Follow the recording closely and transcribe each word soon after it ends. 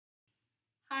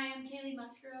Hi, I'm Kaylee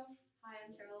Musgrove. Hi,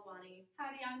 I'm Terrell Wani.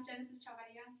 Howdy, I'm Genesis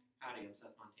Chavaria. Howdy, I'm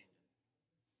Seth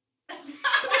Montana.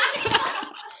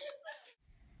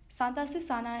 Santa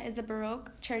Susana is a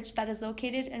Baroque church that is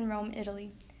located in Rome,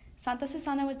 Italy. Santa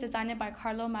Susana was designed by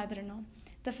Carlo Madrino.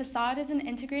 The facade is an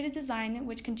integrated design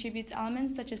which contributes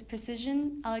elements such as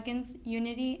precision, elegance,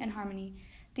 unity, and harmony.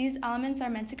 These elements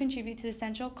are meant to contribute to the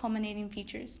central culminating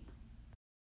features.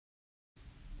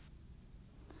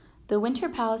 The Winter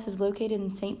Palace is located in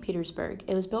St. Petersburg.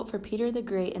 It was built for Peter the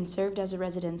Great and served as a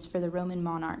residence for the Roman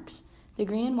monarchs. The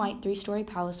green and white three-story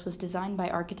palace was designed by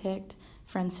architect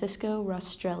Francesco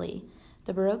Rastrelli.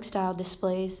 The Baroque style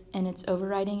displays in its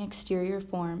overriding exterior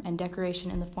form and decoration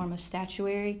in the form of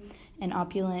statuary and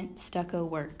opulent stucco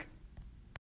work.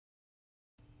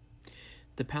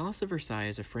 The Palace of Versailles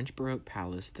is a French Baroque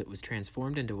palace that was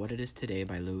transformed into what it is today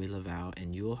by Louis Laval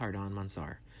and Jules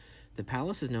Hardon-Monsard. The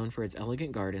palace is known for its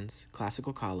elegant gardens,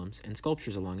 classical columns, and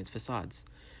sculptures along its facades.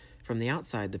 From the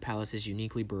outside, the palace is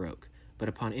uniquely Baroque, but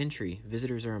upon entry,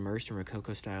 visitors are immersed in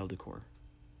Rococo-style decor.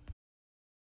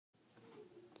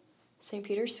 St.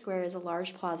 Peter's Square is a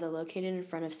large plaza located in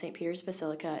front of St. Peter's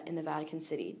Basilica in the Vatican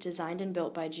City, designed and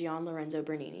built by Gian Lorenzo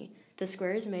Bernini. The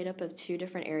square is made up of two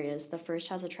different areas. The first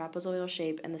has a trapezoidal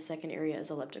shape and the second area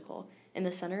is elliptical. In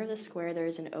the center of the square there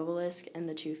is an obelisk and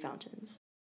the two fountains.